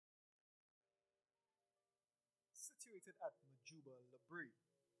situated at Majuba Labrie,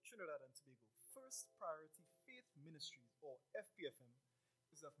 Trinidad and Tobago. First Priority Faith Ministries, or FPFM,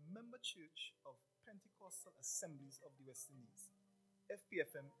 is a member church of Pentecostal Assemblies of the West Indies.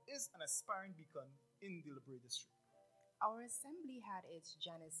 FPFM is an aspiring beacon in the Labrie district. Our assembly had its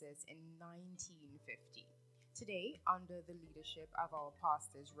genesis in 1950. Today, under the leadership of our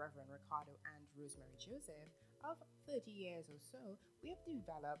pastors, Reverend Ricardo and Rosemary Joseph, of 30 years or so, we have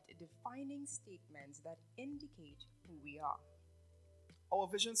developed defining statements that indicate who we are. Our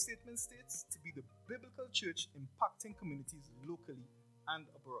vision statement states to be the biblical church impacting communities locally and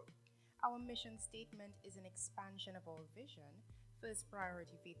abroad. Our mission statement is an expansion of our vision. First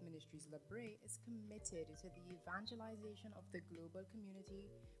Priority Faith Ministries Labrie is committed to the evangelization of the global community,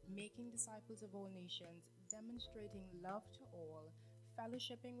 making disciples of all nations, demonstrating love to all,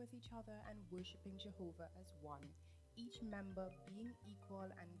 fellowshipping with each other, and worshiping Jehovah as one, each member being equal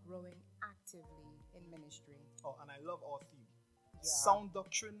and growing actively in ministry. Oh, and I love our theme. Yeah. Sound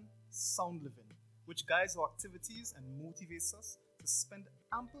doctrine, sound living, which guides our activities and motivates us to spend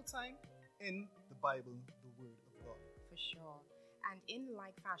ample time in the Bible, the Word of God. For sure. And in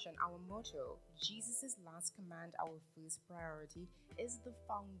like fashion, our motto, Jesus' last command, our first priority, is the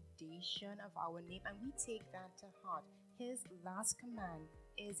foundation of our name, and we take that to heart. His last command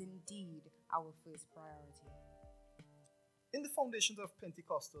is indeed our first priority. In the Foundations of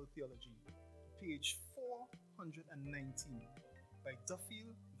Pentecostal Theology, page 419, by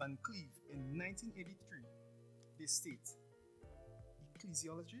Duffield Van Cleve in 1983, they state,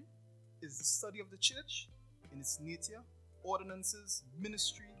 ecclesiology is the study of the church in its nature, ordinances,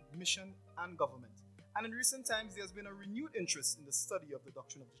 ministry, mission, and government. And in recent times, there has been a renewed interest in the study of the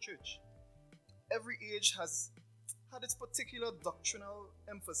doctrine of the church. Every age has had its particular doctrinal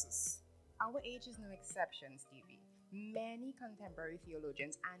emphasis. Our age is no exception, Stevie. Many contemporary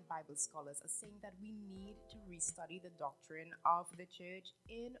theologians and Bible scholars are saying that we need to restudy the doctrine of the church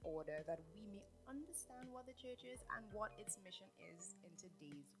in order that we may understand what the church is and what its mission is in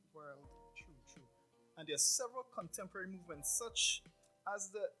today's world. True. And there are several contemporary movements such as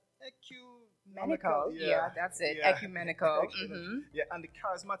the ecumenical. Ecumenical. Mm-hmm. Yeah, and the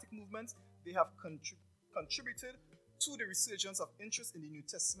charismatic movements. They have contributed to the resurgence of interest in the New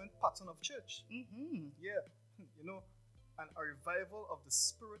Testament pattern of church. Mm-hmm. Yeah, and a revival of the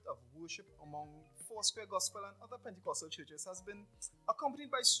spirit of worship among Foursquare Gospel and other Pentecostal churches has been accompanied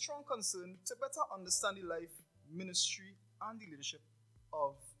by strong concern to better understand the life, ministry, and the leadership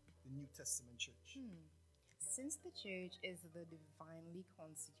of the New Testament church. Since the church is the divinely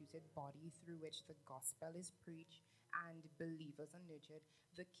constituted body through which the gospel is preached and believers are nurtured,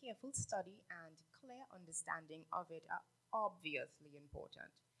 the careful study and clear understanding of it are obviously important.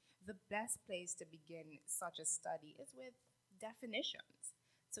 The best place to begin such a study is with definitions.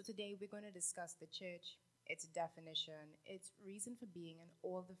 So today we're going to discuss the church, its definition, its reason for being, and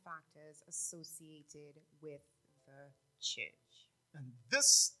all the factors associated with the church. And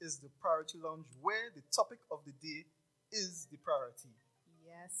this is the Priority Lounge, where the topic of the day is the priority.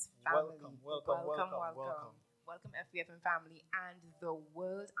 Yes, family. Welcome. Welcome, FPFM family and the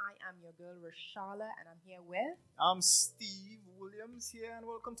world. I am your girl, Rashala, and I'm here with... I'm Steve Williams here, and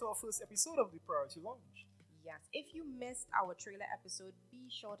welcome to our first episode of the Priority Lounge. Yes, if you missed our trailer episode, be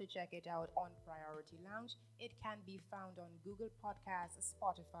sure to check it out on Priority Lounge. It can be found on Google Podcasts,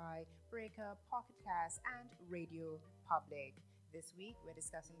 Spotify, Breaker, Pocket Cast, and Radio Public. This week, we're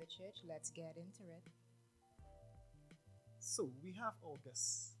discussing the church. Let's get into it. So, we have our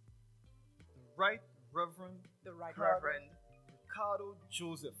guests, the Right Reverend Ricardo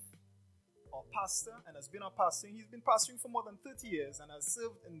Joseph, our pastor, and has been our pastor. He's been pastoring for more than 30 years and has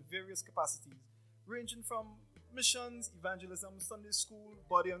served in various capacities, ranging from missions, evangelism, Sunday school,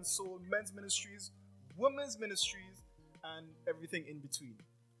 body and soul, men's ministries, women's ministries, and everything in between.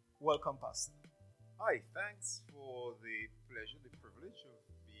 Welcome, Pastor. Hi, thanks for the pleasure, the privilege of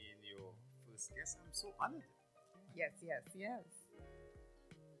being your first guest. I'm so honored. Yes.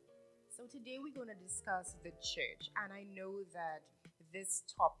 So today we're going to discuss the church, and I know that this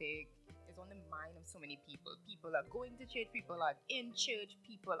topic is on the mind of so many people. People are going to church, people are in church,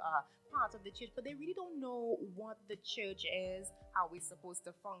 people are part of the church, but they really don't know what the church is, how we're supposed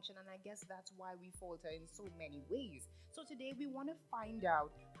to function, and I guess that's why we falter in so many ways. So today we want to find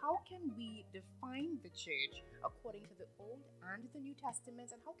out, how can we define the church according to the Old and the New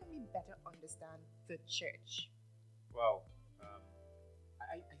Testaments, and how can we better understand the church? Wow.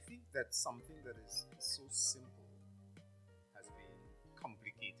 I think that something that is so simple has been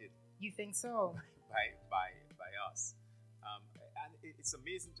complicated. You think so? by us. And it's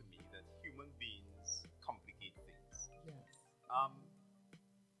amazing to me that human beings complicate things. Yes.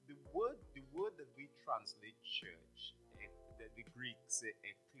 The word that we translate church, the Greek say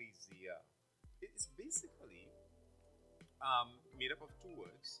ecclesia. It's basically made up of two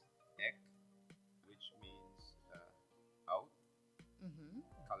words, ek, which means out,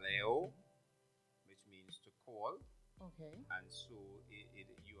 kaleo, which means to call, Okay. and so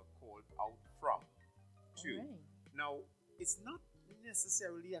you are called out from, to. Alright. Now, it's not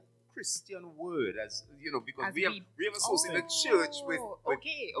necessarily a Christian word, as you know, because As we have associated church with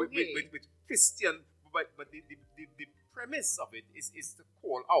okay. with Christian, but the premise of it is to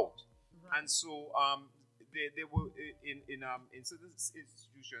call out, and so they were in certain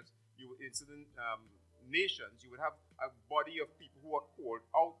institutions, in certain nations, you would have a body of people who are called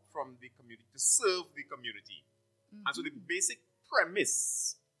out from the community to serve the community, and so the basic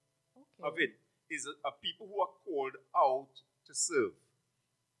premise of it is a people who are called out to serve.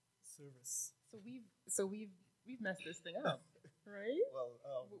 Service. So we've messed this thing up, right?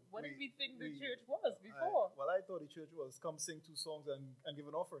 Well, What did we think the church was before? I thought the church was come sing 2 songs and give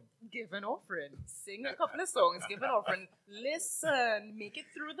an offering. Give an offering. Sing a couple of songs, give an offering. Listen, make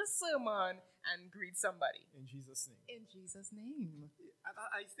it through the sermon, and greet somebody. In Jesus' name. In Jesus' name. And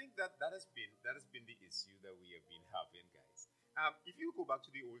I think that has been the issue that we have been having, guys. If you go back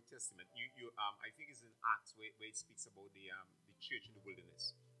to the Old Testament, you I think it's in Acts where it speaks about the church in the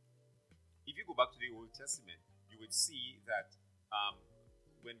wilderness. If you go back to the Old Testament, you would see that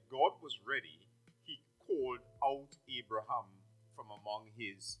when God was ready, He called out Abraham from among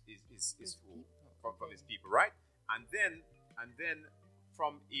his people. from his people, right? And then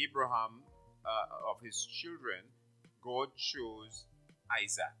from Abraham of his children, God chose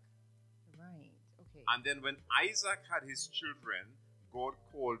Isaac. Right. Okay. And then when Isaac had his children, God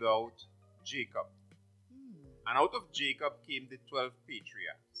called out Jacob. And out of Jacob came the 12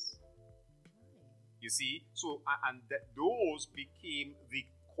 patriarchs. You see? So, and those became the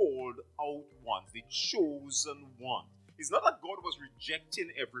called out ones, the chosen ones. It's not that God was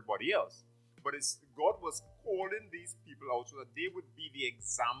rejecting everybody else, but God was calling these people out so that they would be the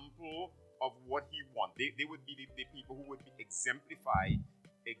example of what He wants. They would be the people who would exemplify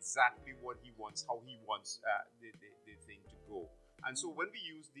exactly what He wants, how He wants the thing to go. And so when we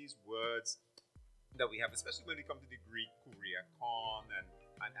use these words that we have, especially when we come to the Greek kuriakon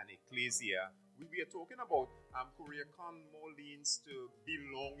and ecclesia, we are talking about kuriakon more leans to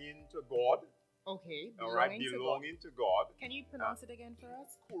belonging to God. Okay. All right, belonging to God. Can you pronounce it again for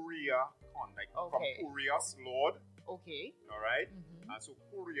us? Kuriakon, like from Okay. kurios, Lord. Okay. All right. So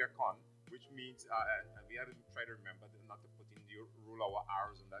kuriakon, which means and we have to try to remember not to put in the roll our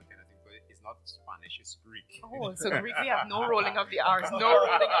R's and that kind of thing, but it's not Spanish, it's Greek. Oh, so Greek, we have no rolling of the R's. No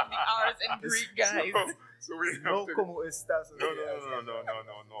rolling of the R's in Greek, guys. So we have No to. como estás. No.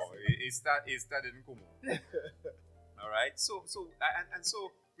 Está en común. All right. So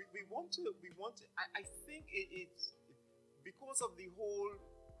we want to. I think it's because of the whole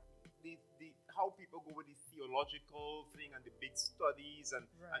the how people go with the theological thing and the big studies and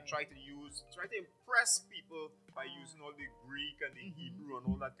try to impress people by using all the Greek and the Hebrew and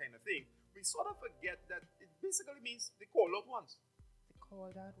all that kind of thing. We sort of forget that it basically means the called out ones. The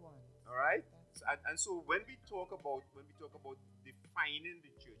called out ones. All right. And so when we talk about defining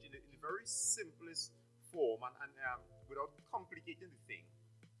the church in the very simplest form and without complicating the thing,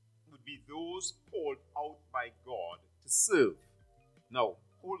 would be those called out by God to serve. Now,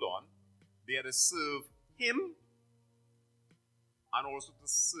 hold on. They are to serve Him and also to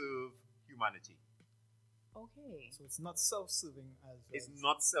serve humanity. Okay. So it's not self-serving It's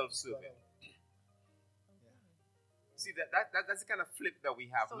not self-serving. See, that's the kind of flip that we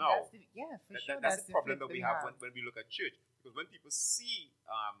have So now. That's the problem that we have when we look at church. Because when people see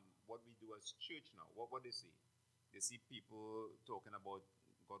what we do as church now, what they see? They see people talking about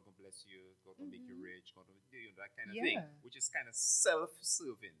God gonna bless you, God gonna make you rich, God gonna do that kind of thing, which is kind of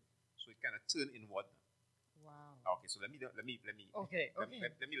self-serving. So it kind of turn inward. Wow. Okay, so let me Okay. let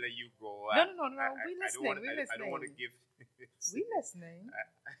me let you go. No. We listening. I don't want to give. We listening.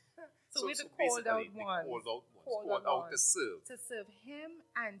 So we're the basically, called out the ones. Called out to serve. To serve Him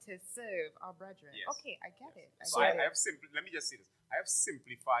and to serve our brethren. Yes. Okay, I get it. So I have let me just say this. I have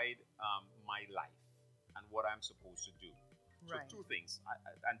simplified my life and what I'm supposed to do. So Right. two things,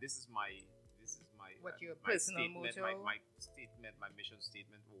 and this is my What your my personal statement, motto? my statement, my mission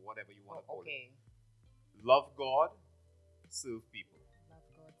statement, or whatever you want to call Okay. it. Love God, serve people. Love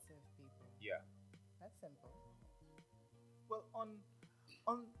God, serve people. Yeah. That's simple. Well, on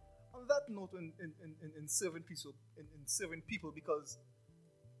that note, in serving people, in serving people, because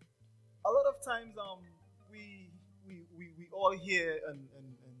a lot of times we all hear on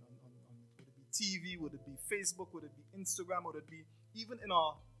would it be TV, would it be Facebook, would it be Instagram, would it be even in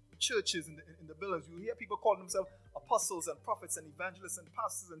our churches in the buildings. You hear people call themselves apostles and prophets and evangelists and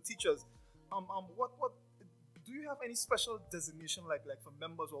pastors and teachers. What do you have any special designation like for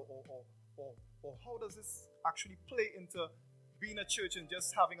members or how does this actually play into being a church and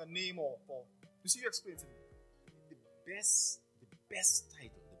just having a name or you see, you explain to me. The best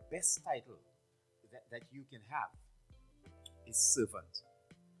title that you can have is servant.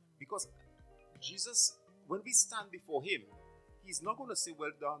 Because Jesus, when we stand before him, he's not going to say,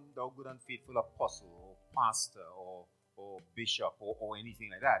 well done, thou good and faithful apostle or pastor or bishop or anything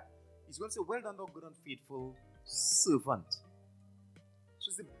like that. He's going to say, well done, thou good and faithful servant. So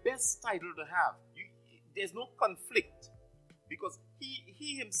it's the best title to have. There's no conflict. Because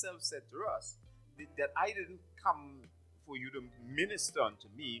he himself said to us that I didn't come for you to minister unto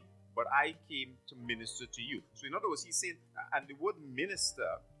me, but I came to minister to you. So in other words, he's saying, and the word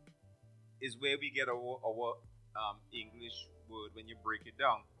minister is where we get our English word, when you break it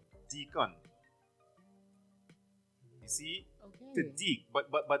down, deacon. You see? Okay. To deacon.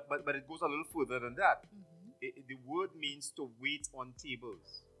 But it goes a little further than that. Mm-hmm. The word means to wait on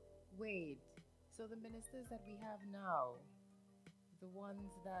tables. Wait. So the ministers that we have now, the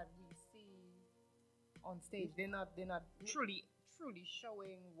ones that we see on stage, they're not truly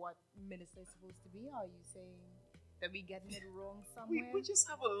showing what minister is supposed to be. Are you saying that we're getting it wrong somewhere? We just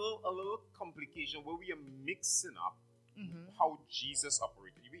have a little complication where we are mixing up how Jesus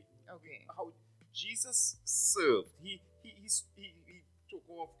operated. Okay. How Jesus served. He took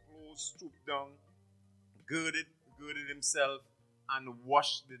off clothes, stooped down, girded himself, and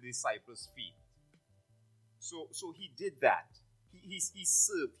washed the disciples' feet. So he did that. He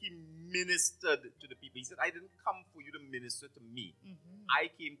served. He ministered to the people. He said, I didn't come for you to minister to me. Mm-hmm. I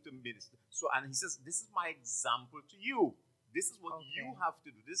came to minister. So, and he says, this is my example to you. This is what you have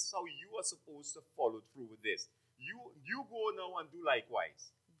to do. This is how you are supposed to follow through with this. You go now and do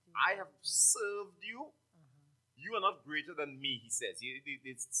likewise. I have served you. You are not greater than me, he says.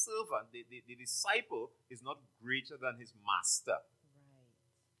 The servant, the disciple is not greater than his master. Right.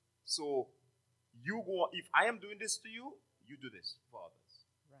 So you go, if I am doing this to you, you do this for others.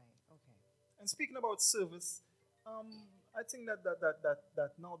 Right, okay. And speaking about service, I think that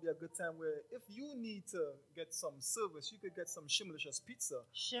now would be a good time where if you need to get some service, you could get some Shimlicious Pizza.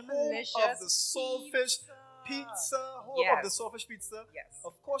 Shimlicious Home of the Saltfish Pizza. Home of the Saltfish Pizza. Yes.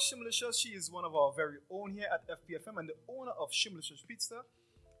 Of course, Shimlicious, she is one of our very own here at FPFM and the owner of Shimlicious Pizza,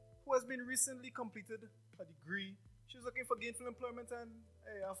 who has been recently completed her degree. She was looking for gainful employment and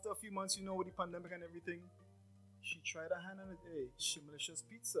after a few months, with the pandemic and everything, she tried her hand on it. Hey, Shimlicious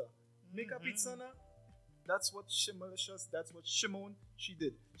Pizza. Make a pizza now. That's what Shimlicious, that's what Shimon, she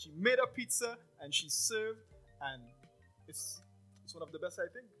did. She made a pizza and she served, and it's one of the best, I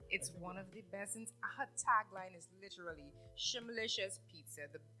think. It's one of the best. And her tagline is literally Shimlicious Pizza,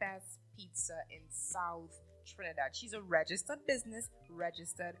 the best pizza in South Trinidad. She's a registered business,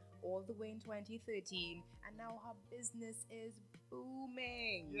 registered all the way in 2013, and now her business is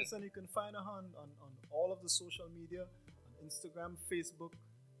booming. Yes, and you can find her on all of the social media, on Instagram, Facebook.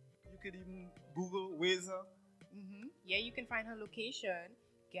 You could even Google Waze. Yeah, you can find her location.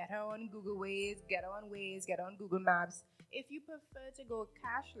 Get her on Google Waze, get her on Waze, get her on Google Maps. If you prefer to go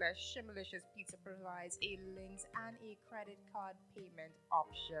cashless, Shimlicious Pizza provides a links and a credit card payment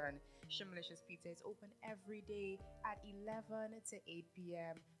option. Shimlicious Pizza is open every day at 11 to 8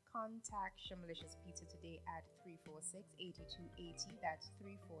 p.m. Contact Shimlicious Pizza today at 346-8280. That's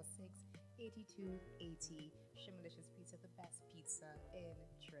 346-8280. Shimlicious Pizza, the best pizza in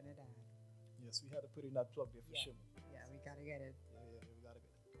Trinidad. Yes, we had to put in that plug there for Shim. Yeah, we gotta get it. Yeah, we gotta get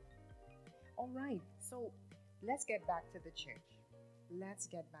it. All right, so let's get back to the church.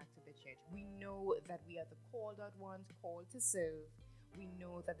 We know that we are the called out ones, called to serve. We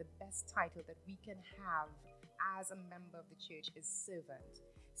know that the best title that we can have as a member of the church is servant.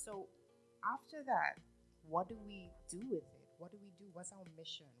 So after that, what do we do with it? What do we do? What's our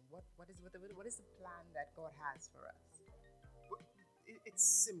mission? What is the plan that God has for us? Well, it's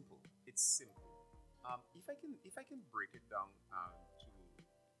simple. If I can break it down to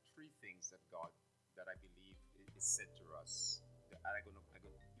three things that I believe is said to us. If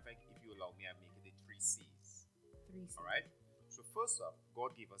you allow me, I make it the 3 C's. 3 C's. All right. So first up,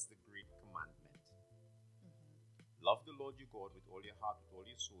 God gave us the great commandment. Love the Lord your God with all your heart, with all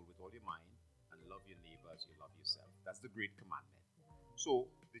your soul, with all your mind, and love your neighbor as you love yourself. That's the great commandment. So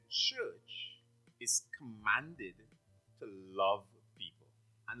the church is commanded to love people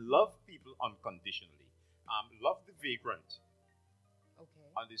and love people unconditionally. Love the vagrant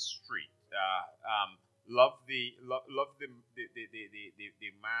on the street. Love the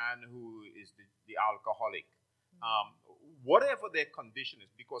man who is the alcoholic. whatever their condition is,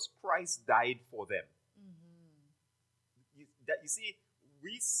 because Christ died for them. You see,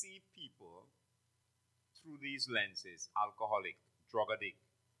 we see people through these lenses: alcoholic, drug addict,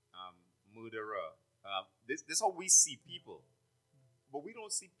 murderer. This is how we see people. But we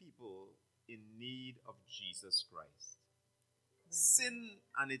don't see people in need of Jesus Christ. Right. Sin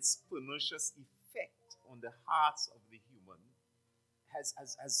and its pernicious effect on the hearts of the human has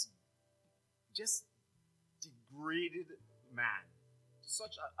just degraded man to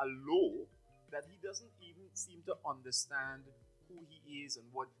such a low that he doesn't even seem to understand who he is and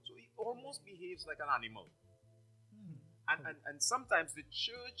what. So he almost behaves like an animal. And sometimes the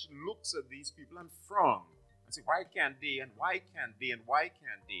church looks at these people and frown and say, why can't they, and why can't they, and why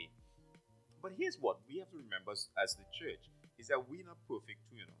can't they? But here's what we have to remember as the church, is that we're not perfect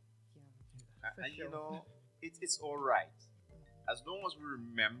too, Yeah, and sure. It's all right. As long as we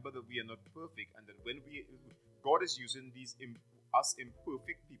remember that we are not perfect, and that when God is using us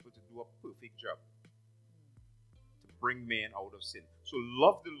imperfect people to do a perfect job, to bring men out of sin. So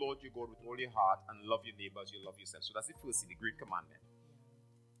love the Lord your God with all your heart, and love your neighbor as you love yourself. So that's the first thing, the great commandment.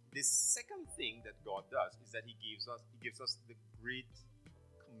 The second thing that God does is that He gives us the Great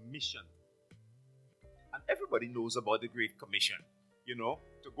Commission. And everybody knows about the Great Commission,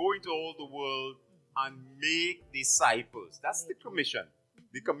 to go into all the world and make disciples. That's the commission.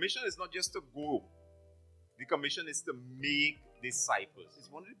 The commission is not just to go. The commission is to make disciples.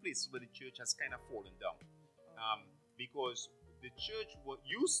 It's one of the places where the church has kind of fallen down. Because the church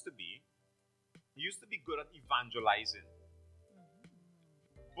used to be good at evangelizing.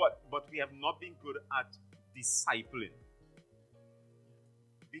 But we have not been good at discipling.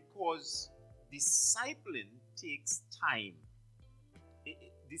 Because discipling takes time.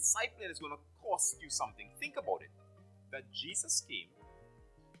 Discipling is going to cost you something. Think about it. That Jesus came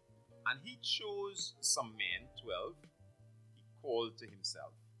and He chose some men, 12, He called to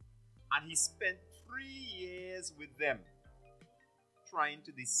Himself. And He spent 3 years with them, trying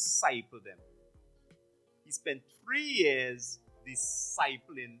to disciple them. He spent 3 years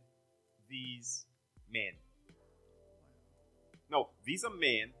discipling these men. Now, these are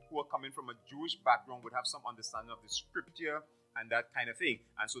men who are coming from a Jewish background, would have some understanding of the scripture and that kind of thing.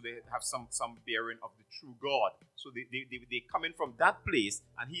 And so they have some bearing of the true God. So they come in from that place,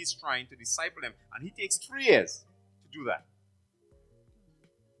 and He is trying to disciple them. And He takes 3 years to do that.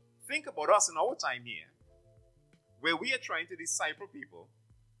 Think about us in our time here, where we are trying to disciple people,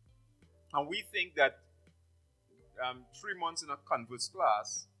 and we think that 3 months in a Converse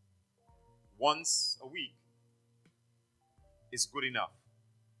class, once a week, is good enough.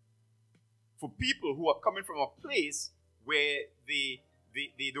 For people who are coming from a place where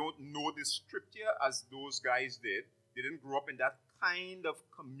they don't know the scripture as those guys did, they didn't grow up in that kind of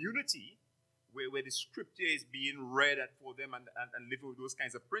community where the scripture is being read for them and live with those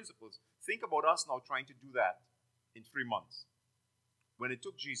kinds of principles. Think about us now trying to do that in 3 months, when it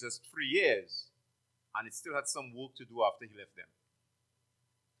took Jesus 3 years, and it still had some work to do after He left them.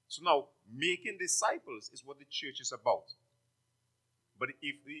 So now, making disciples is what the church is about. But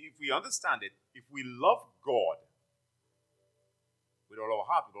if we understand it, if we love God with all our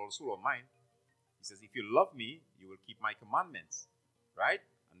heart, with all our soul, our mind, He says, if you love me, you will keep my commandments. Right?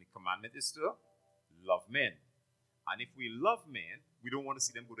 And the commandment is to love men. And if we love men, we don't want to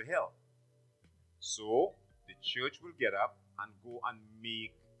see them go to hell. So, the church will get up and go and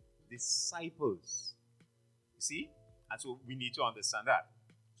make disciples. You see? And so we need to understand that.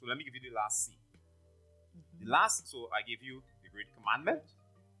 So let me give you the last C. So I gave you the Great Commandment,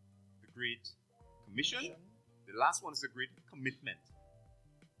 the Great Commission. The last one is the Great Commitment.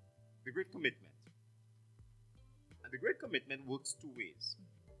 The Great Commitment. And the Great Commitment works 2 ways.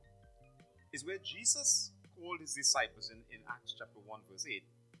 It's where Jesus called His disciples in Acts chapter 1 verse 8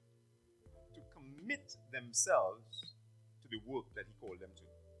 to commit themselves to the work that He called them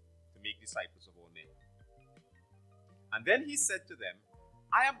to make disciples of all men. And then He said to them,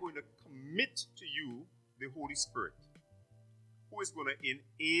 I am going to commit to you the Holy Spirit, who is going to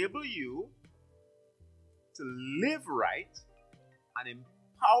enable you to live right and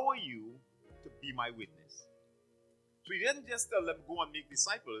empower you to be my witness. So He didn't just tell them, go and make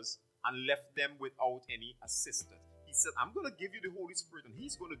disciples, and left them without any assistance. He said, I'm going to give you the Holy Spirit, and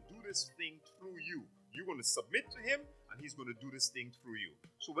He's going to do this thing through you. You're going to submit to Him, and He's going to do this thing through you.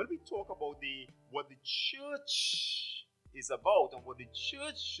 So when we talk about what the church is about and what the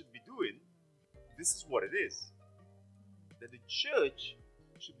church should be doing, this is what it is. That the church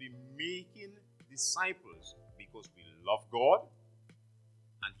should be making disciples because we love God,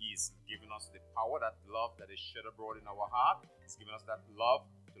 and He is giving us the power, that love that is shed abroad in our heart. He's given us that love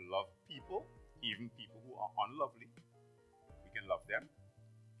to love people. even people who are unlovely. We can love them.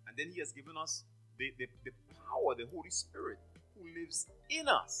 And then He has given us the power, the Holy Spirit, who lives in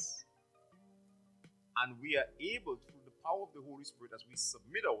us. And we are able, through the power of the Holy Spirit, as we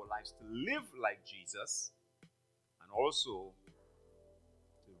submit our lives to live like Jesus, and also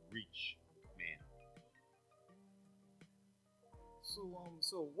to reach men.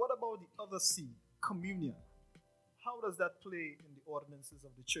 So what about the other C, communion? How does that play in the ordinances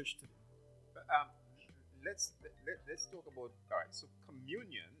of the church today? Let's talk about, all right, so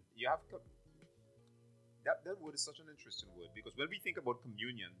communion, you have that word is such an interesting word, because when we think about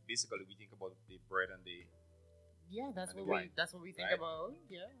communion, basically we think about the bread and the that's and what we think right? about.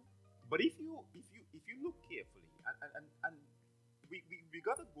 Yeah. But if you look carefully, and we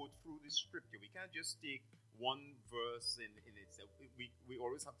gotta go through the scripture. We can't just take one verse in itself. We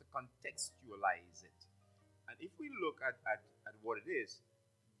always have to contextualize it. And if we look at what it is,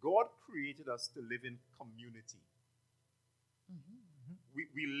 God created us to live in community.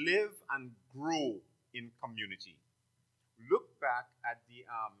 We live and grow in community. Look back at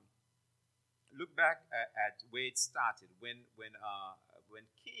where it started when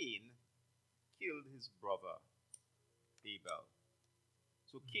Cain killed his brother Abel.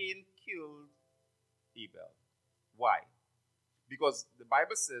 So Cain killed Abel. Why? Because the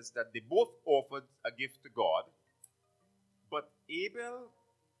Bible says that they both offered a gift to God, but Abel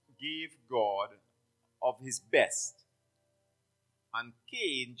gave God of his best, and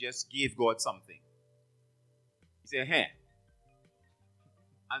Cain just gave God something. He said, "Hey."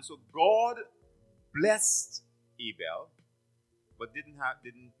 And so God blessed Abel, but didn't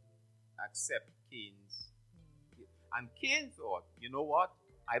accept Cain's gift. And Cain thought, you know what?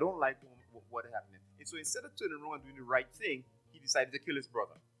 I don't like what happened. And so instead of turning around and doing the right thing, he decided to kill his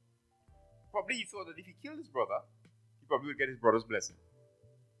brother. Probably he thought that if he killed his brother, he probably would get his brother's blessing.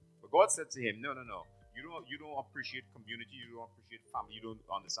 But God said to him, no. You don't appreciate community. You don't appreciate family. You don't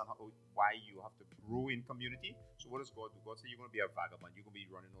understand why you have to grow in community. So what does God do? God said you're going to be a vagabond. You're going to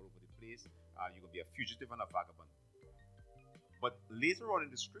be running all over the place. You're going to be a fugitive and a vagabond. But later on in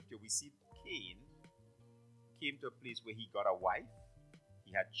the scripture, we see Cain came to a place where he got a wife,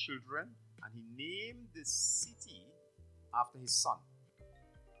 he had children, and he named the city after his son.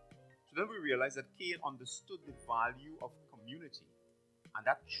 So then we realize that Cain understood the value of community, and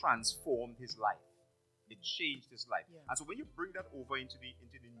that transformed his life. It changed his life. Yeah. And so when you bring that over into the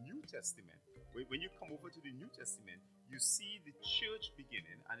New Testament, when you come over to the New Testament, you see the church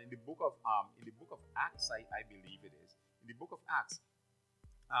beginning. And in the book of Acts, I believe it is. In the book of Acts,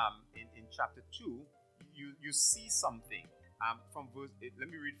 in chapter 2, you see something. Let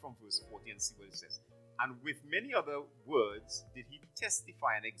me read from verse 40 and see what it says. And with many other words did he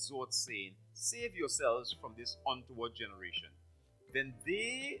testify and exhort, saying, "Save yourselves from this untoward generation." Then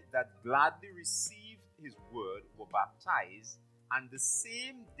they that gladly received his word were baptized, and the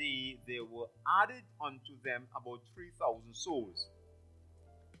same day there were added unto them about 3,000 souls.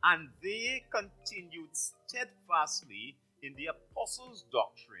 And they continued steadfastly in the apostles'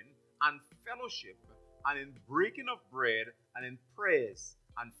 doctrine and fellowship, and in breaking of bread, and in prayers.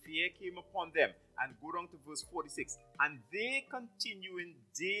 And fear came upon them. And go down to verse 46. And they continuing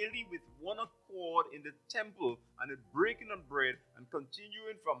daily with one accord in the temple, and in breaking of bread, and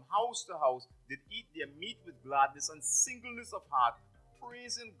continuing from house to house, did eat their meat with gladness and singleness of heart,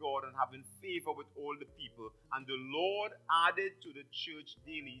 praising God and having favor with all the people. And the Lord added to the church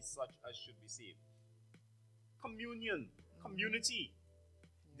daily such as should be saved. Communion, community.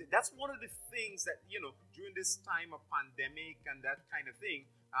 That's one of the things that, during this time of pandemic and that kind of thing,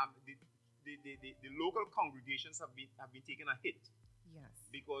 the local congregations have been taking a hit. Yes.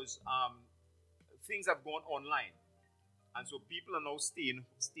 Because things have gone online. And so people are now staying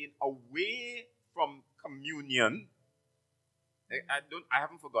away from communion. I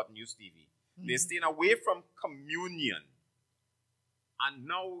haven't forgotten you, Stevie. Mm-hmm. They're staying away from communion. And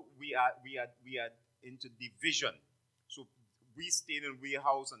now we are into division. So we stay in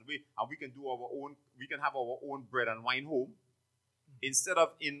warehouse and we can do we can have our own bread and wine home, instead of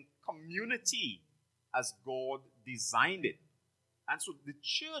in community as God designed it. And so the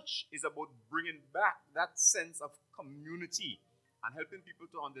church is about bringing back that sense of community and helping people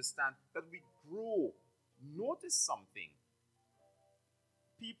to understand that we grow. Notice something.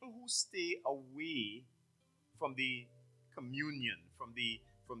 People who stay away from the communion, from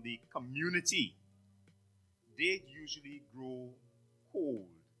the community, they usually grow cold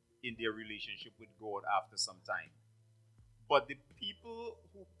in their relationship with God after some time. But the people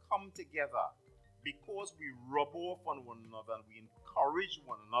who come together, because we rub off on one another and we encourage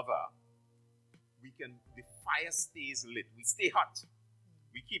one another, the fire stays lit. We stay hot.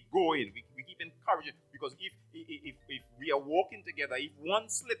 We keep going. We keep encouraging. Because if we are walking together, if one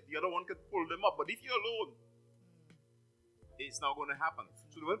slip, the other one could pull them up. But if you're alone, it's not going to happen.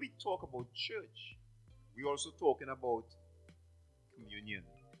 So when we talk about church, we're also talking about communion,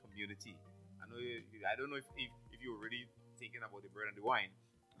 community. I don't know if you're already thinking about the bread and the wine,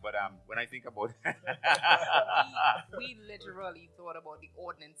 but when I think about we literally thought about the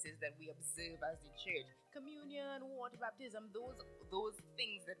ordinances that we observe as the church. Communion, water baptism, those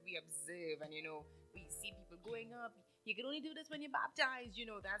things that we observe. And, we see people going up. You can only do this when you're baptized,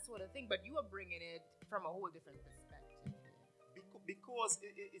 that sort of thing. But you are bringing it from a whole different perspective. Because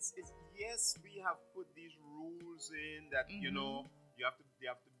it's yes, we have put these rules in that, you have to be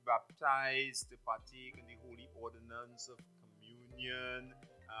baptized to partake in the holy ordinance of communion.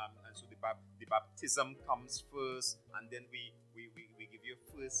 And so the baptism comes first, and then we give you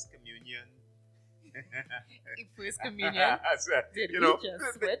first communion. First communion. So, Did we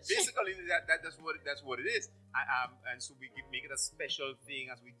just switch? Basically, that's what it is. And so we make it a special thing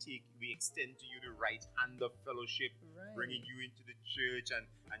as we extend to you the right hand of fellowship, Right. bringing you into the church, and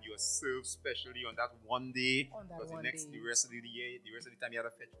you are served specially on that one day. Because the rest of the year, the rest of the time you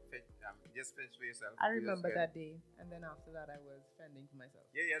have to just fetch for yourself. I remember that day, and then after that I was fending for myself.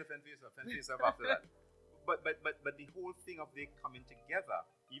 Yeah, you had to fend for yourself after that. But the whole thing of they coming together,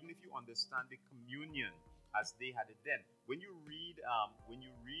 even if you understand the communion as they had it then, when you read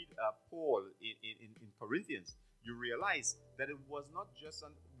Paul in Corinthians, you realize that it was not just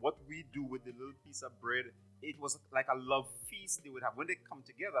what we do with the little piece of bread. It was like a love feast they would have. When they come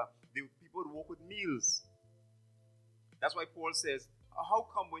together, people would walk with meals. That's why Paul says, how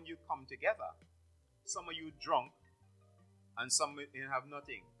come when you come together, some of you drunk and some have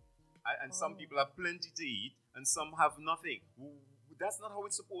nothing? And some people have plenty to eat and some have nothing. That's not how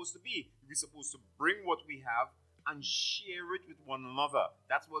it's supposed to be. We're supposed to bring what we have and share it with one another.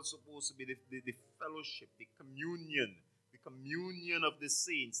 That's what's supposed to be the fellowship, the communion of the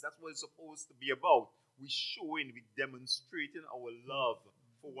saints. That's what it's supposed to be about. We're showing, we're demonstrating our love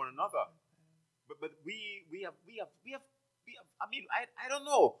for one another. But we have I mean, I don't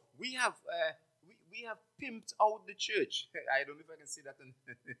know. We have pimped out the church. I don't know if I can say that in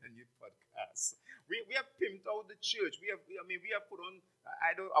a new podcast. We have pimped out the church. We have put on.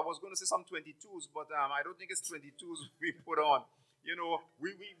 I was going to say some 22s, but I don't think it's 22s we put on. We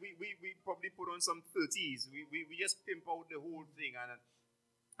probably put on some 30s. We just pimp out the whole thing,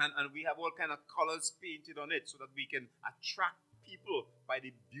 and we have all kind of colors painted on it so that we can attract people by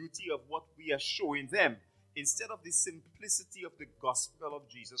the beauty of what we are showing them, instead of the simplicity of the gospel of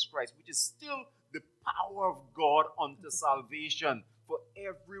Jesus Christ, which is still the power of God unto salvation for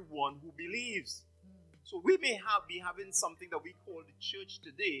everyone who believes. So we may be having something that we call the church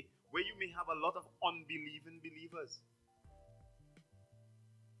today, where you may have a lot of unbelieving believers.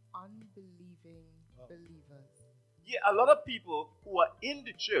 Unbelieving believers. Yeah, a lot of people who are in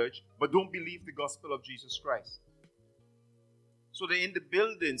the church but don't believe the gospel of Jesus Christ. So they're in the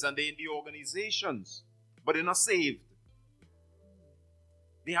buildings and they're in the organizations, but they're not saved.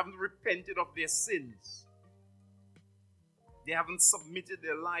 They haven't repented of their sins. They haven't submitted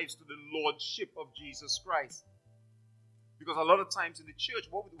their lives to the lordship of Jesus Christ. Because a lot of times in the church,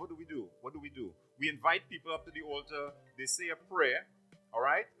 what do we do? What do we do? We invite people up to the altar. They say a prayer, all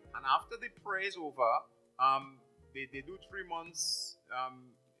right? And after the prayer is over, they do 3 months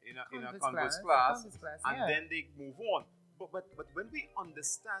in a converse class, and then they move on. But when we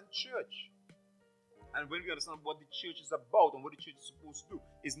understand church, and when we understand what the church is about and what the church is supposed to do,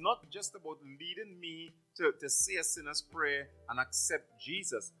 it's not just about leading me to say a sinner's prayer and accept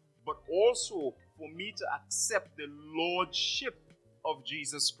Jesus, but also for me to accept the lordship of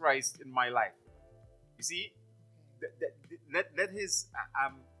Jesus Christ in my life. You see, let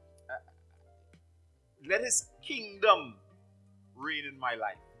his kingdom reign in my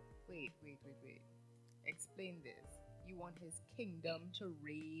life. Wait. Explain this. You want his kingdom to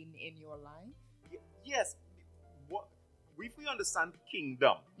reign in your life? Yes. If we understand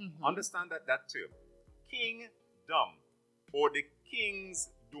kingdom, understand that term. Kingdom, or the king's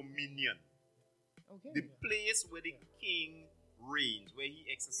dominion. Okay. The place where the king reigns, where he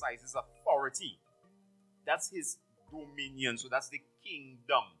exercises authority. That's his dominion. So that's the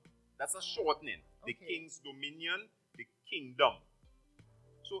kingdom. That's a shortening. The king's dominion, the kingdom.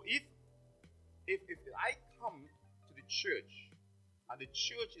 So if I come to the church, and the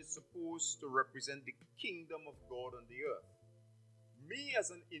church is supposed to represent the kingdom of God on the earth, me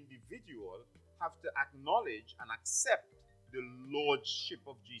as an individual have to acknowledge and accept the lordship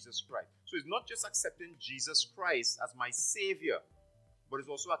of Jesus Christ. So it's not just accepting Jesus Christ as my Savior, but it's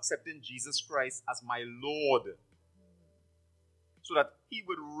also accepting Jesus Christ as my Lord. so that he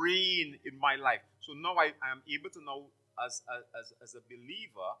would reign in my life. So now I am able to now, as a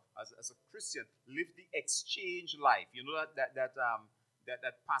believer, as a Christian, live the exchange life. You know that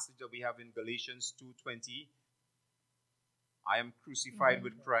passage that we have in Galatians 2:20. I am crucified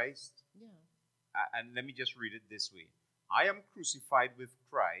with Christ. Yeah. And let me just read it this way. I am crucified with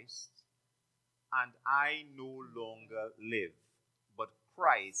Christ, and I no longer live, but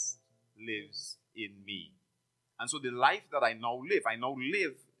Christ lives in me. And so the life that I now live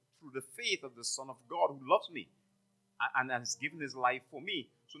through the faith of the Son of God who loves me and has given his life for me.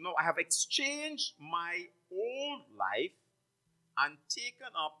 So now I have exchanged my old life and taken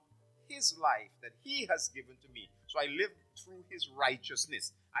up his life that he has given to me. So I live through his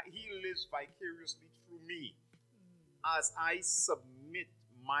righteousness. He lives vicariously through me as I submit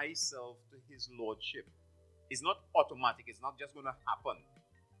myself to his lordship. It's not automatic. It's not just going to happen.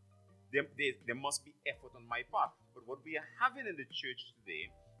 There must be effort on my part. But what we are having in the church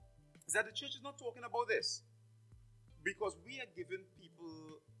today is that the church is not talking about this. Because we are giving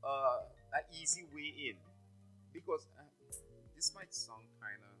people an easy way in. Because this might sound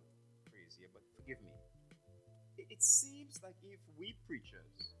kind of crazy, but forgive me. It seems like if we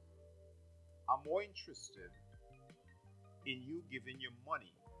preachers are more interested in you giving your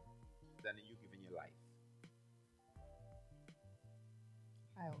money than in you giving your life.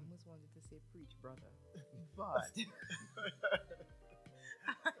 I almost wanted to say preach, brother. But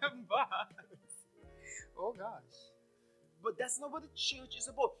oh gosh. But that's not what the church is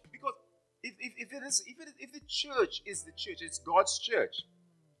about. Because if the church is the church, it's God's church,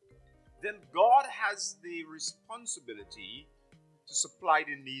 then God has the responsibility to supply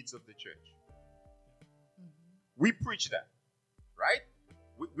the needs of the church. We preach that, right?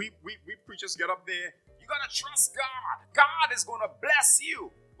 We preachers get up there. You gotta trust God. God is gonna bless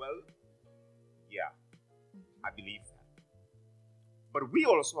you. Well, yeah, I believe that. But we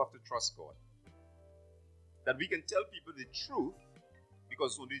also have to trust God. That we can tell people the truth,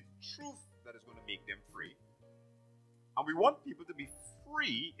 because it's only the truth that is going to make them free. And we want people to be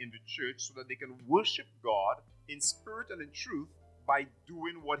free in the church so that they can worship God in spirit and in truth by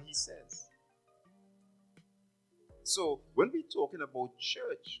doing what he says. So when we're talking about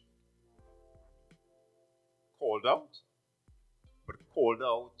church, called out, but called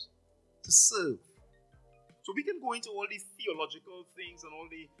out to serve. So we can go into all these theological things and all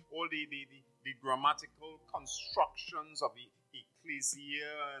the grammatical constructions of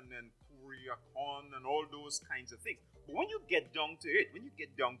ecclesia and kuriakon and all those kinds of things. But when you get down to it,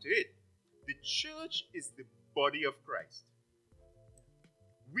 the church is the body of Christ.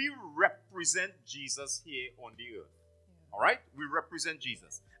 We represent Jesus here on the earth. All right? We represent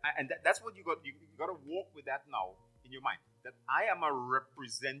Jesus. And that's what you got to walk with that now in your mind. That I am a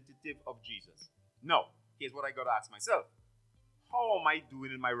representative of Jesus. Now, here's what I got to ask myself. How am I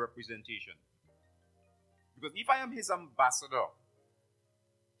doing in my representation? Because if I am his ambassador,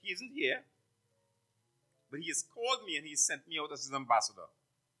 he isn't here, but he has called me and he sent me out as his ambassador.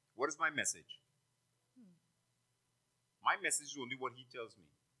 What is my message? My message is only what he tells me.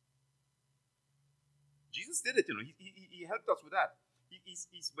 Jesus did it, you know. He helped us with that.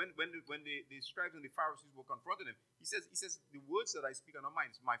 When the scribes and the Pharisees were confronting him, he says, the words that I speak are not mine,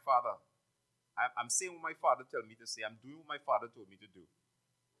 it's my Father. I'm saying what my Father told me to say. I'm doing what my Father told me to do.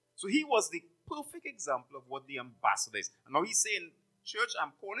 So he was the perfect example of what the ambassador is. And now he's saying, church,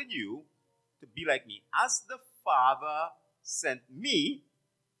 I'm calling you to be like me. As the Father sent me,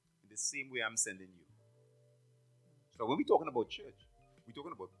 in the same way I'm sending you. So when we're talking about church, we're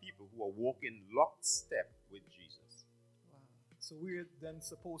talking about people who are walking lockstep with Jesus. Wow. So we're then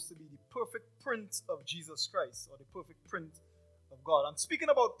supposed to be the perfect print of Jesus Christ, or the perfect print of God. And speaking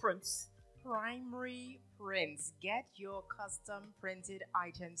about prints, Primary Prints. Get your custom printed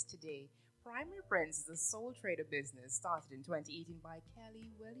items today. Primary Prints is a sole trader business started in 2018 by Kelly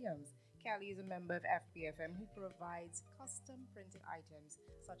Williams. Kelly is a member of FPFM who provides custom printed items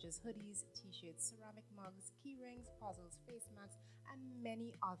such as hoodies, t-shirts, ceramic mugs, key rings, puzzles, face masks, and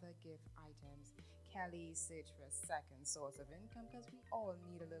many other gift items. Kelly searched for a second source of income because we all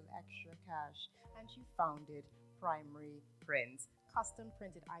need a little extra cash, and she founded Primary Prints. Custom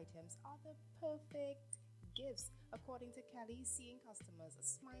printed items are the perfect gifts. According to Kelly, seeing customers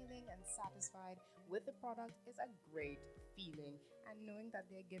smiling and satisfied with the product is a great feeling, and knowing that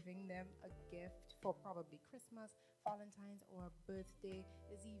they're giving them a gift for probably Christmas, Valentine's, or a birthday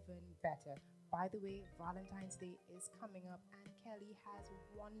is even better. By the way, Valentine's Day is coming up, and Kelly has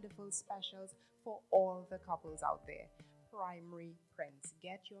wonderful specials for all the couples out there. Primary Prints.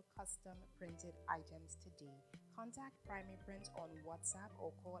 Get your custom printed items today. Contact Primary Print on WhatsApp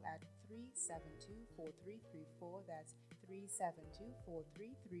or call at 372-4334. That's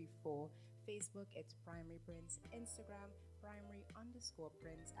 03724334. Facebook, it's Primary Prince. Instagram,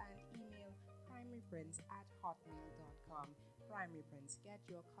 primary_prince. And email primaryprince@hotmail.com. Primary Prince, get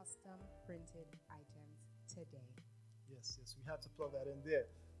your custom printed items today. Yes, we had to plug that in there.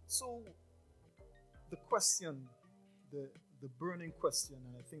 So, the question, the burning question,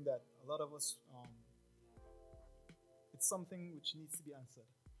 and I think that a lot of us, it's something which needs to be answered.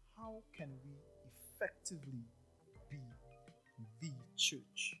 How can we effectively be the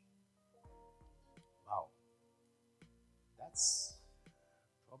church? Wow. That's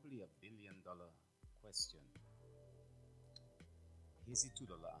probably $1 billion question. Here's the $2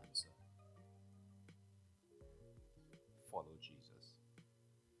 answer. Follow Jesus.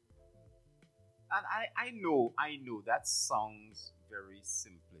 And I know that sounds very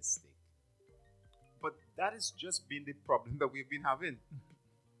simplistic. But that has just been the problem that we've been having.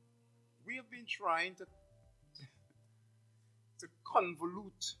 We have been trying to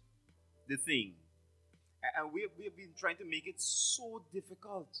convolute the thing. And we have been trying to make it so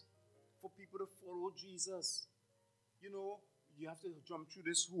difficult for people to follow Jesus. You know, you have to jump through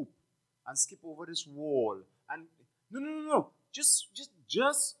this hoop and skip over this wall. And no. Just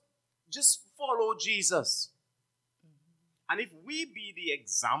follow Jesus. And if we be the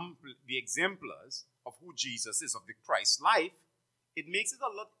exemplars of who Jesus is, of the Christ life, it makes it a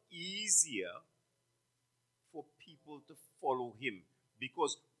lot easier for people to follow him,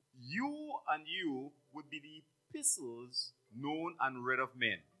 because you would be the epistles known and read of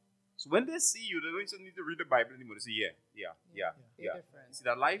men. So when they see you, they don't just need to read the Bible anymore. They say, yeah. You see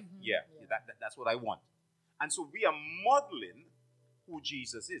that life? Mm-hmm. Yeah. That's what I want. And so we are modeling who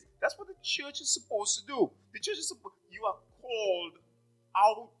Jesus is. That's what the church is supposed to do. The church is you are called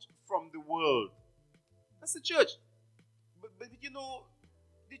out from the world. That's the church. But you know,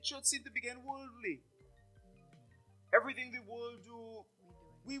 the church seems to begin worldly. Everything the world do,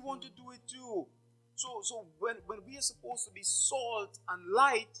 we want to do it too. So when we are supposed to be salt and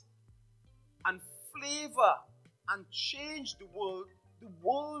light and flavor and change the world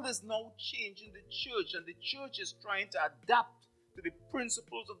is now changing the church, and the church is trying to adapt to the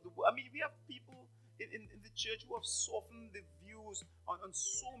principles of the world. I mean, we have people in the church who have softened the views on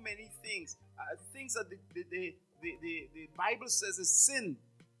so many things. Things that the Bible says is sin.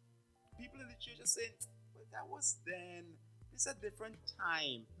 People in the church are saying, well, that was then. It's a different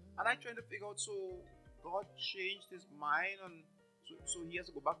time. And I'm trying to figure out, so God changed his mind, and so he has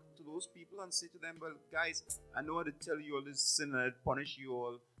to go back to those people and say to them, well, guys, I know how to tell you all this sin and I'd punish you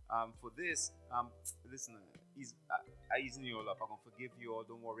all for this. Listen, I easing you all up. I'm going to forgive you all.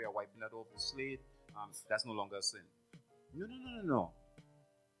 Don't worry, I'm wiping that off the slate. That's no longer a sin. No.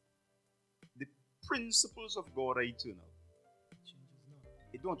 The principles of God are eternal. Changes not.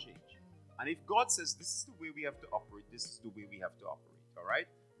 It don't change. And if God says this is the way we have to operate, this is the way we have to operate. All right?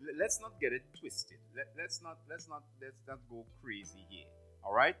 Let's not get it twisted. Let's not go crazy here.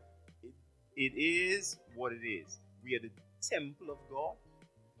 All right? It is what it is. We are the temple of God.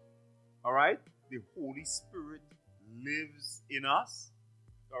 All right? The Holy Spirit lives in us.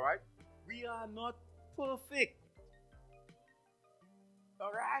 All right? We are not perfect.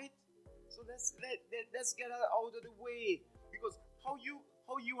 All right? So let's get it out of the way, because how you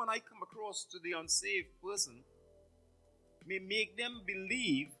and I come across to the unsaved person may make them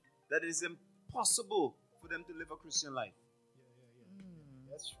believe that it is impossible for them to live a Christian life. Yeah.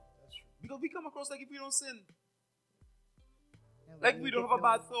 That's true. Because we come across like if we don't sin, And like we don't have a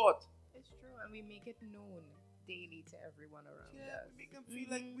bad thought. It's true, and we make it known daily to everyone around Yeah, us. we make them feel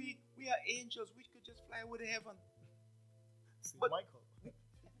like we are angels. We could just fly over to heaven. Saint But- Michael.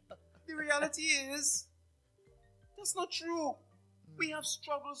 The reality is, that's not true. We have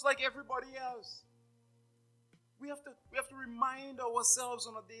struggles like everybody else. We have to remind ourselves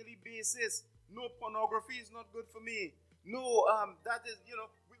on a daily basis. No, pornography is not good for me. No, that is,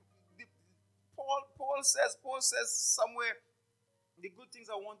 Paul says somewhere, the good things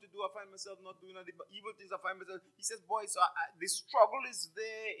I want to do, I find myself not doing, and the evil things I find myself. He says, boys, the struggle is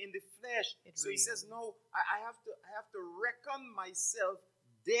there in the flesh. So he says, no, I have to reckon myself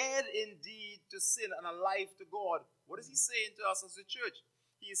dead indeed to sin and alive to God. What is he saying to us as a church?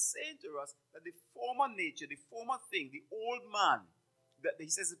 He is saying to us that the former nature, the former thing, the old man, that he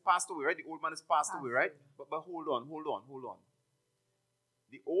says it passed away, right? The old man has passed away, right? But hold on.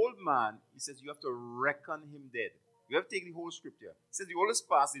 The old man, he says you have to reckon him dead. You have to take the whole scripture. It says the old is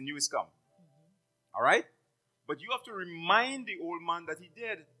past, the new is come. All right? But you have to remind the old man that he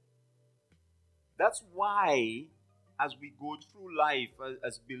did. That's why, as we go through life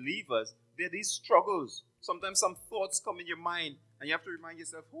as believers, there are these struggles. Sometimes some thoughts come in your mind, and you have to remind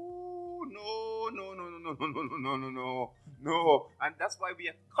yourself, oh, No. And that's why we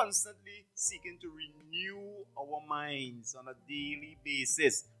are constantly seeking to renew our minds on a daily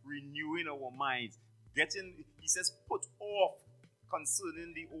basis. Renewing our minds. He says, put off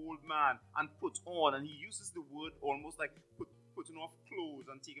concerning the old man and put on. And he uses the word almost like putting off clothes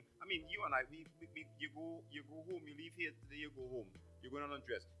and taking. I mean, you and I, you go home, you leave here today, you go home. You're going on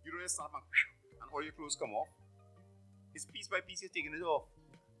undress. You don't just start and all your clothes come off. It's piece by piece, you're taking it off.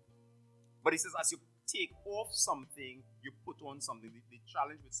 But he says, as you take off something, you put on something. The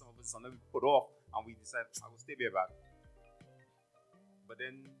challenge with some of us is something we put off and we decide, I will stay back. But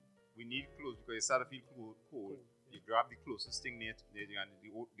then we need clothes because you start to feel cold. You grab the closest thing near you, and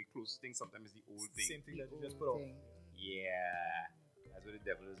the closest thing sometimes is the old thing. Same thing that you just put off. Yeah. That's what the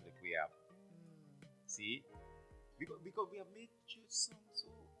devil is like we have. See? Because we have made church sound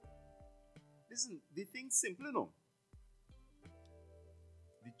so. Listen, the thing's simple, you know.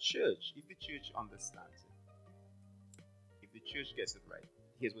 The church, if the church understands it, if the church gets it right,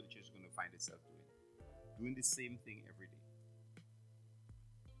 here's what the church is going to find itself doing. Doing the same thing every day.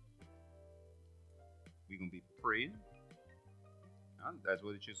 We're going to be praying. And that's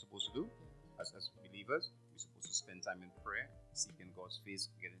what the church is supposed to do. As believers, we're supposed to spend time in prayer, seeking God's face,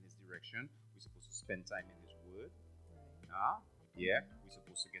 getting His direction. We're supposed to spend time in His Word. Yeah. We're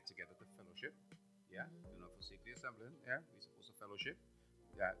supposed to get together to fellowship. Yeah. Do not forsake the assembly. Yeah. We're supposed to fellowship.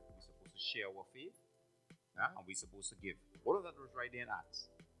 Yeah. We're supposed to share our faith. Yeah. And we're supposed to give. All of that was right there in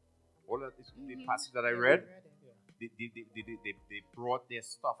Acts. All of this, the passage that I read. They brought their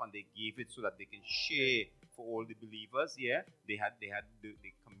stuff and they gave it so that they can share for all the believers. Yeah, they had the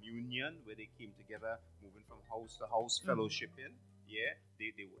communion where they came together, moving from house to house, fellowshipping. Yeah,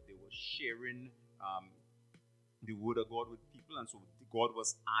 they were sharing the word of God with people, and so God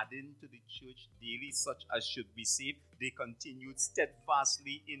was adding to the church daily such as should be saved. They continued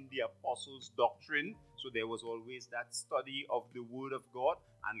steadfastly in the apostles' doctrine. So there was always that study of the word of God,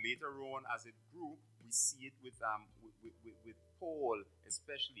 and later on, as it grew, we see it with Paul,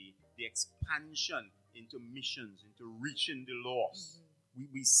 especially the expansion into missions, into reaching the lost.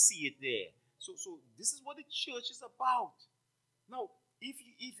 We see it there. So this is what the church is about. Now, if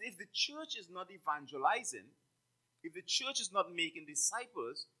the church is not evangelizing, if the church is not making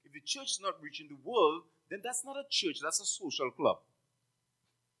disciples, if the church is not reaching the world, then that's not a church, that's a social club.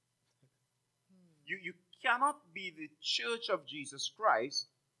 You cannot be the church of Jesus Christ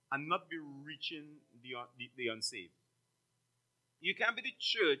and not be reaching the unsaved. You can't be the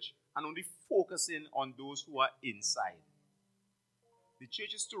church and only focusing on those who are inside. The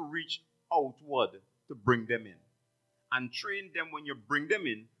church is to reach outward to bring them in. And train them when you bring them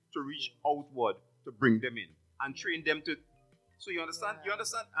in to reach outward to bring them in. And train them to. So you understand? Yeah. You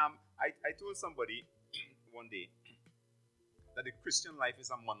understand? I told somebody one day that the Christian life is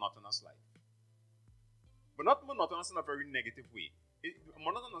a monotonous life. But not monotonous in a very negative way.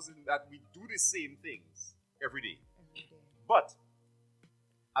 Monotonous in that we do the same things every day. But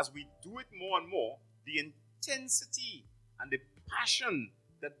as we do it more and more, the intensity and the passion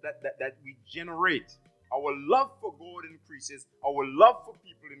that we generate, our love for God increases, our love for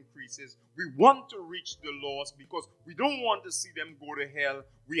people increases. We want to reach the lost because we don't want to see them go to hell.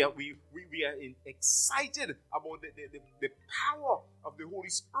 We are excited about the power of the Holy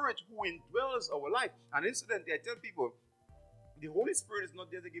Spirit who indwells our life. And incidentally, I tell people, the Holy Spirit is not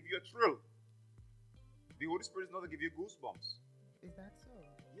there to give you a thrill. The Holy Spirit is not to give you goosebumps. Is that so?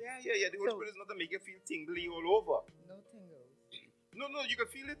 Yeah. The Holy Spirit is not to make you feel tingly all over. No tingles. No, you can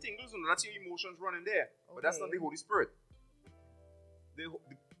feel the tingles, and that's your emotions running there. Okay. But that's not the Holy Spirit. The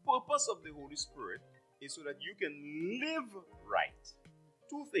purpose of the Holy Spirit is so that you can live right.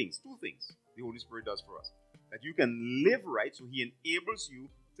 Two things the Holy Spirit does for us. That you can live right, so He enables you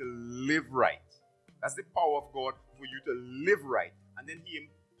to live right. That's the power of God for you to live right. And then He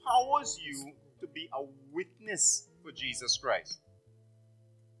empowers you to be a witness for Jesus Christ.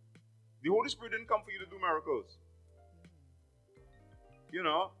 The Holy Spirit didn't come for you to do miracles. You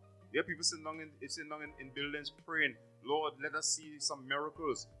know, there are people sitting down in buildings praying, Lord, let us see some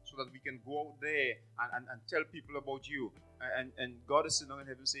miracles so that we can go out there and tell people about you. And God is sitting down in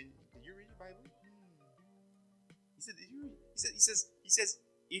heaven saying, did you read the Bible? He said, did you read? He says,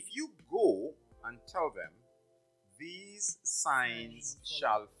 if you go and tell them, these signs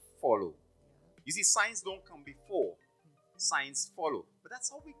shall follow. You see, signs don't come before. Signs follow. But that's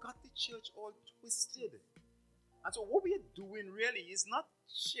how we got the church all twisted. And so what we are doing really is not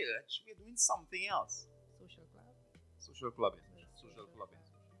church. We are doing something else. Social clubbing.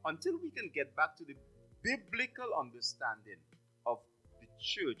 Until we can get back to the biblical understanding of the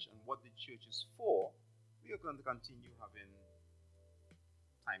church and what the church is for, we are going to continue having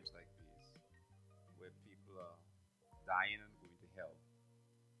times like these. dying and going to hell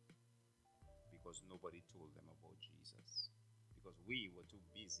because nobody told them about Jesus. Because we were too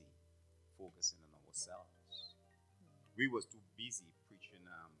busy focusing on ourselves. We was too busy preaching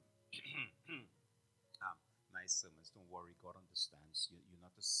nice sermons. Don't worry, God understands. You're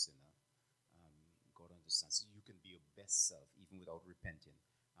not a sinner. God understands. You can be your best self even without repenting.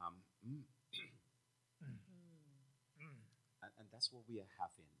 And that's what we are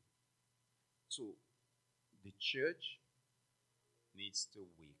having. So the church needs to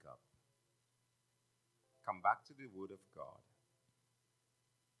wake up. Come back to the Word of God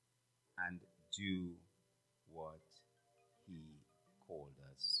and do what He called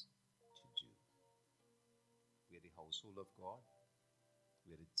us to do. We are the household of God.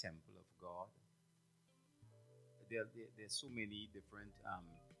 We are the temple of God. There's so many different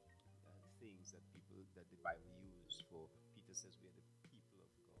things that the Bible uses for. Peter says we are the people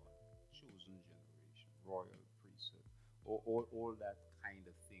of God, chosen generation, royal priesthood, all that kind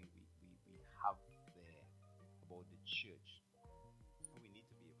of thing we have there about the church. And we need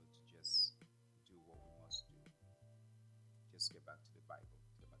to be able to just do what we must do. Just get back to the Bible,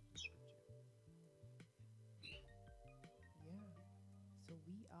 get back to Scripture. Yeah. So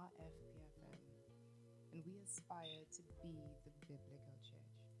we are FPFM, and we aspire to be the biblical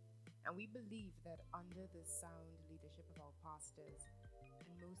church. And we believe that under the sound leadership of our pastors, and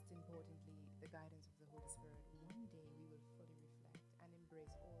most importantly, the guidance of the Holy Spirit, one day we will fully reflect and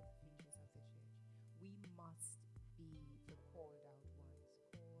embrace all the features of the church. We must be the called out ones,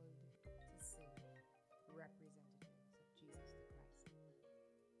 called to serve, representatives of Jesus the Christ.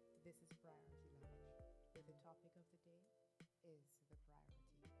 This is Priority Lounge, where the topic of the day is the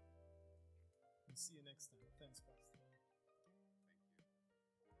priority. And see you next time. Thanks, Pastor.